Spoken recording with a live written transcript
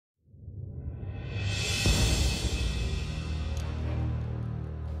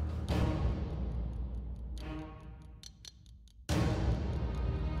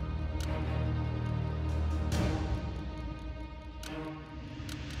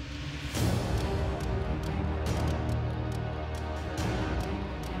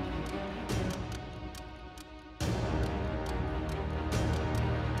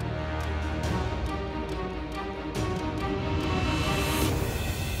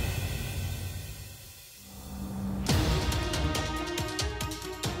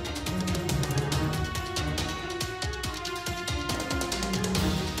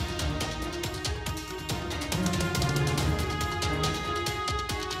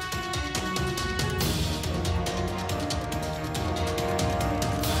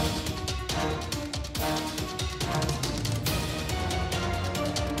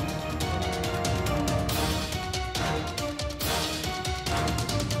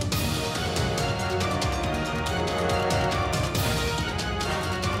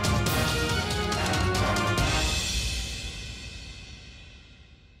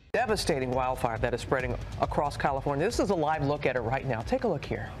devastating wildfire that is spreading across California. This is a live look at it right now. Take a look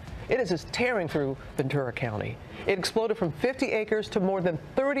here. It is just tearing through Ventura County. It exploded from 50 acres to more than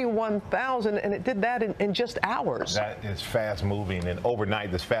 31,000, and it did that in just hours. That is fast moving, and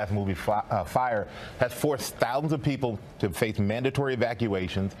overnight this fast moving fire has forced thousands of people to face mandatory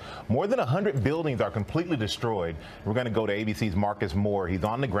evacuations. More than 100 buildings are completely destroyed. We're going to go to ABC's Marcus Moore. He's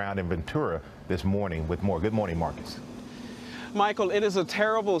on the ground in Ventura this morning with more. Good morning, Marcus. Michael, it is a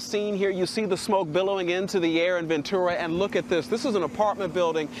terrible scene here. You see the smoke billowing into the air in Ventura, and look at this. This is an apartment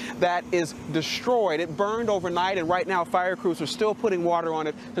building that is destroyed. It burned overnight, and right now fire crews are still putting water on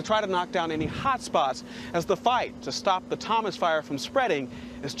it to try to knock down any hot spots as the fight to stop the Thomas fire from spreading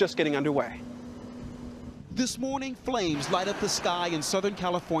is just getting underway. This morning, flames light up the sky in Southern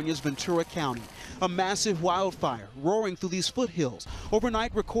California's Ventura County. A massive wildfire roaring through these foothills,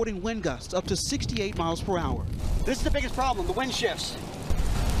 overnight recording wind gusts up to 68 miles per hour. This is the biggest problem, the wind shifts.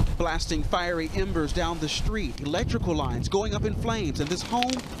 Blasting fiery embers down the street, electrical lines going up in flames, and this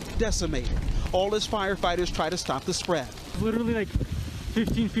home decimated. All as firefighters try to stop the spread. Literally like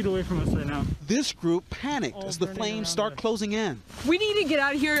 15 feet away from us right now. This group panicked as the flames start closing in. We need to get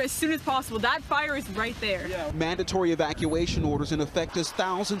out of here as soon as possible. That fire is right there. Yeah. Mandatory evacuation orders in effect as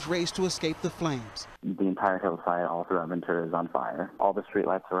thousands race to escape the flames. The entire hillside all throughout Ventura is on fire. All the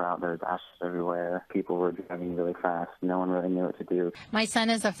streetlights are out. There's ashes everywhere. People were driving really fast. No one really knew what to do. My son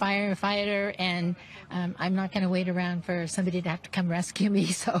is a firefighter, and I'm not going to wait around for somebody to have to come rescue me,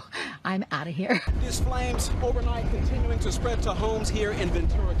 so I'm out of here. These flames overnight continuing to spread to homes here in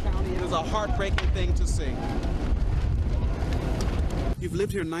Ventura County. It is a heartbreaking thing to see. You've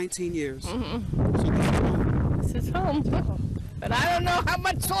lived here 19 years. Mm-hmm. So this is home. This is home. But I don't know how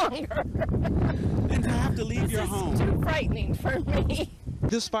much longer. And to have to leave your home. This is too frightening for me.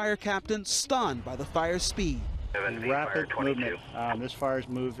 This fire captain stunned by the fire's speed. Rapid movement. This fire's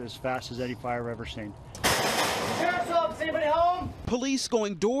moved as fast as any fire I've ever seen. Sheriff's office, anybody home? Police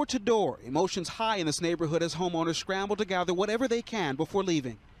going door to door, emotions high in this neighborhood as homeowners scramble to gather whatever they can before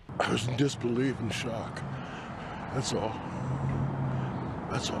leaving. I was in disbelief and shock. That's all.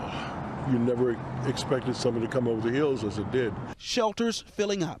 That's all. You never expected something to come over the hills as it did. Shelters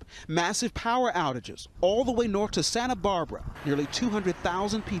filling up, massive power outages, all the way north to Santa Barbara, nearly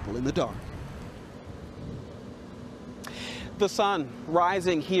 200,000 people in the dark. The sun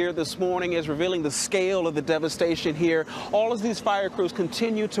rising here this morning is revealing the scale of the devastation here. All of these fire crews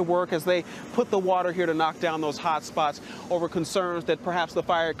continue to work as they put the water here to knock down those hot spots over concerns that perhaps the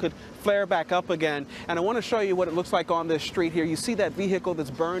fire could flare back up again. And I want to show you what it looks like on this street here. You see that vehicle that's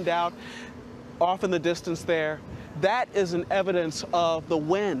burned out off in the distance there. That is an evidence of the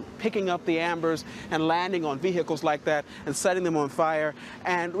wind picking up the embers and landing on vehicles like that and setting them on fire.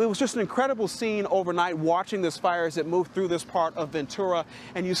 And it was just an incredible scene overnight watching this fire as it moved through this part of Ventura.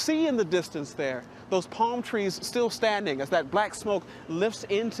 And you see in the distance there, those palm trees still standing as that black smoke lifts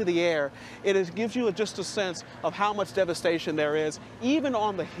into the air. It gives you just a sense of how much devastation there is, even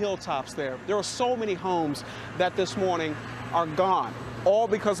on the hilltops there. There are so many homes that this morning are gone, all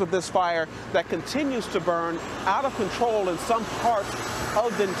because of this fire that continues to burn out of control in some parts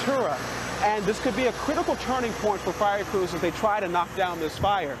of Ventura. And this could be a critical turning point for fire crews as they try to knock down this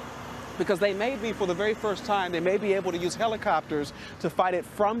fire, because they may be, for the very first time, they may be able to use helicopters to fight it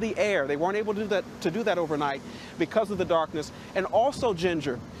from the air. They weren't able to do that overnight because of the darkness. And also,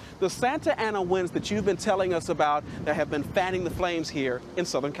 Ginger, the Santa Ana winds that you've been telling us about that have been fanning the flames here in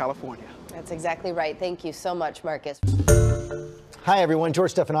Southern California. That's exactly right. Thank you so much, Marcus. Hi, everyone.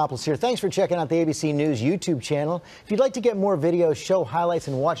 George Stephanopoulos here. Thanks for checking out the ABC News YouTube channel. If you'd like to get more videos, show highlights,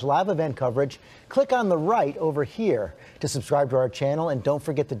 and watch live event coverage, click on the right over here to subscribe to our channel. And don't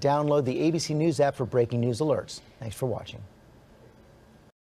forget to download the ABC News app for breaking news alerts. Thanks for watching.